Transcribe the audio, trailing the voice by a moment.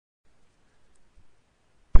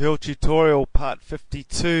Perl tutorial part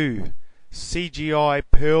 52, CGI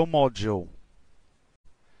Perl module.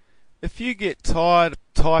 If you get tired of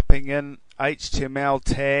typing in HTML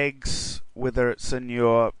tags, whether it's in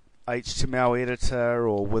your HTML editor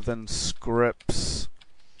or within scripts,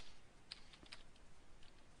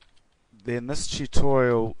 then this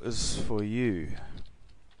tutorial is for you.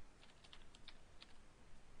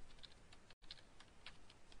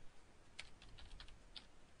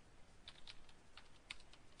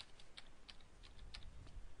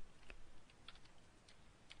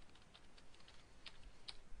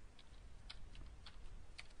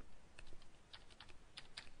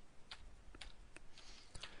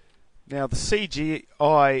 Now the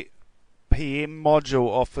CGI.pm module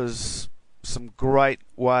offers some great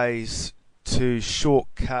ways to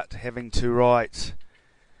shortcut having to write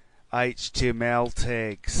HTML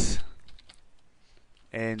tags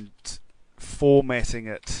and formatting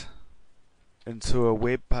it into a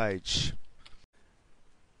web page.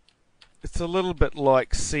 It's a little bit like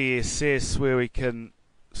CSS, where we can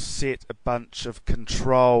set a bunch of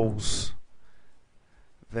controls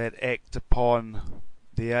that act upon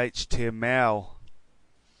the HTML.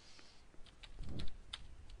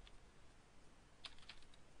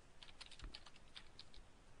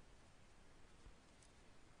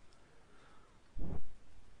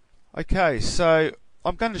 Okay, so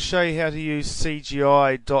I'm going to show you how to use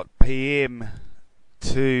CGI.pm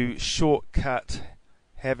to shortcut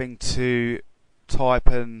having to type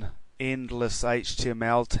in endless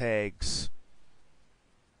HTML tags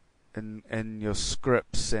in your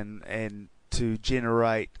scripts and to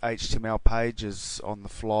generate HTML pages on the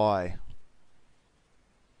fly.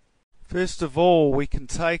 First of all, we can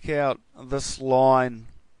take out this line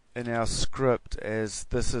in our script, as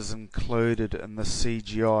this is included in the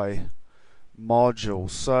CGI module.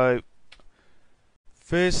 So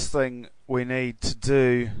first thing we need to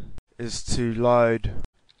do is to load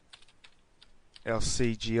our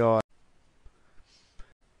CGI.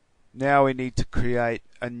 Now we need to create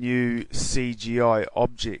a new CGI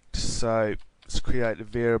object. So let's create a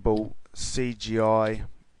variable CGI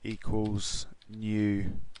equals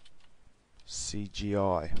new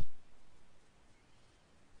CGI.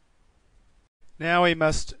 Now we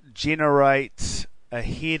must generate a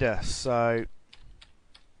header, so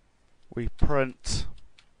we print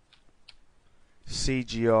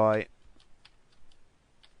CGI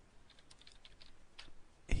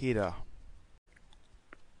header.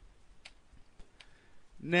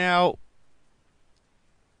 Now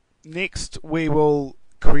next we will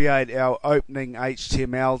create our opening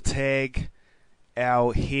HTML tag,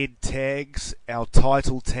 our head tags, our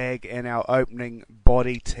title tag, and our opening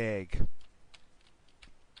body tag.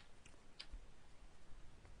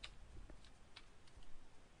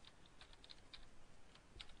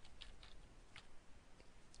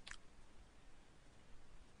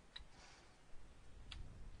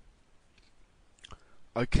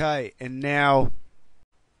 Okay, and now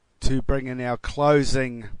to bring in our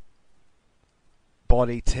closing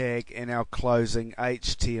body tag and our closing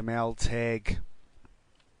HTML tag.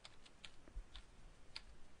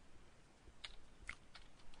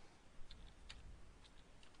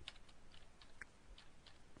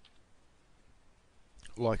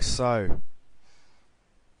 Like so.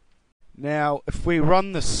 Now if we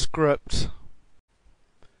run the script,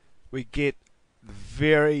 we get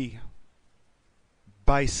very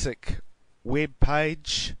basic web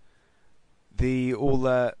page. All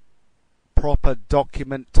the proper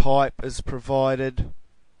document type is provided.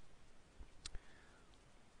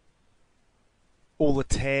 All the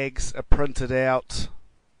tags are printed out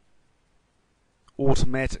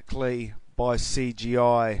automatically by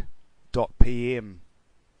CGI.pm.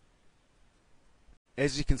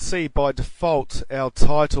 As you can see, by default our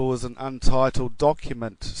title is an untitled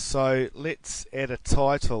document, so let's add a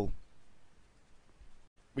title.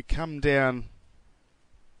 We come down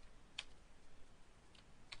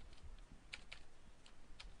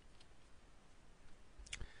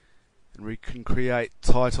and we can create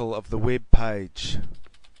title of the web page.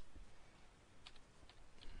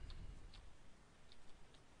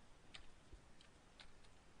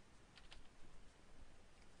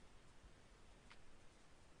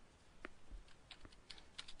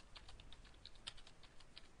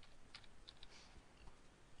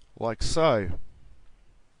 Like so.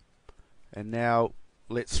 And now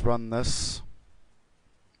let's run this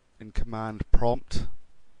in command prompt,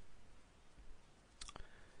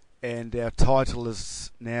 and our title is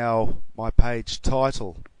now my page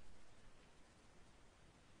title.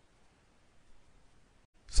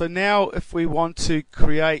 So now if we want to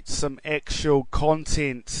create some actual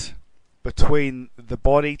content between the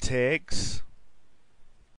body tags,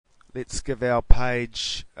 let's give our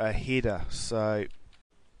page a header. So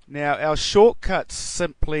now our shortcuts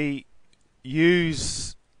simply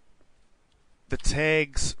use the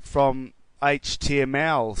tags from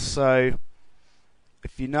HTML. So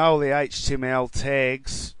if you know the HTML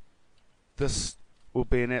tags, this will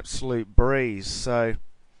be an absolute breeze. So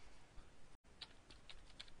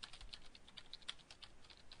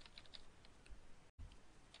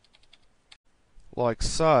like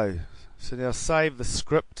so. So now save the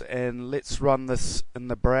script and let's run this in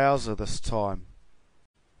the browser this time.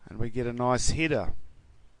 And we get a nice header.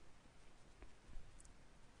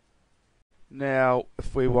 Now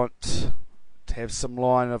if we want to have some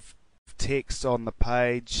line of text on the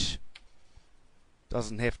page,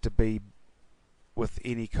 doesn't have to be with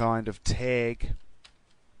any kind of tag,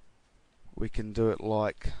 we can do it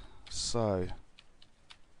like so.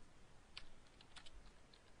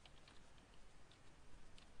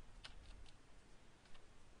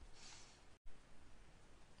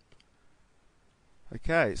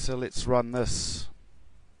 Okay, so let's run this.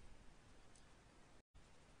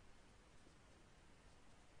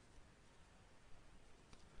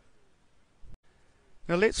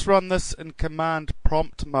 Now let's run this in command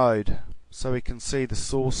prompt mode so we can see the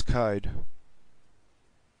source code.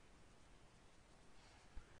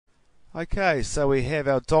 Okay, so we have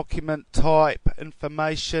our document type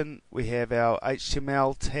information, we have our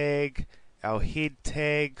HTML tag, our head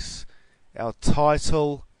tags, our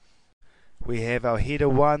title, we have our header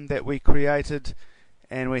 1 that we created,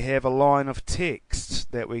 and we have a line of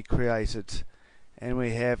text that we created, and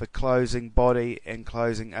we have a closing body and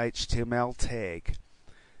closing HTML tag.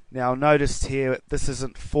 Now notice here this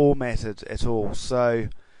isn't formatted at all, so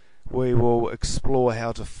we will explore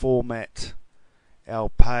how to format our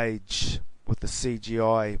page with the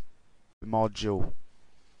CGI module.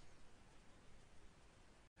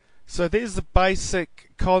 So there's the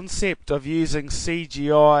basic concept of using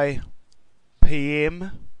CGI.pm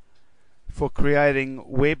for creating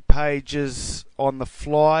web pages on the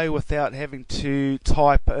fly without having to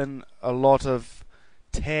type in a lot of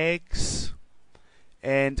tags.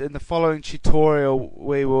 And in the following tutorial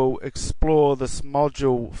we will explore this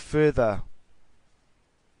module further.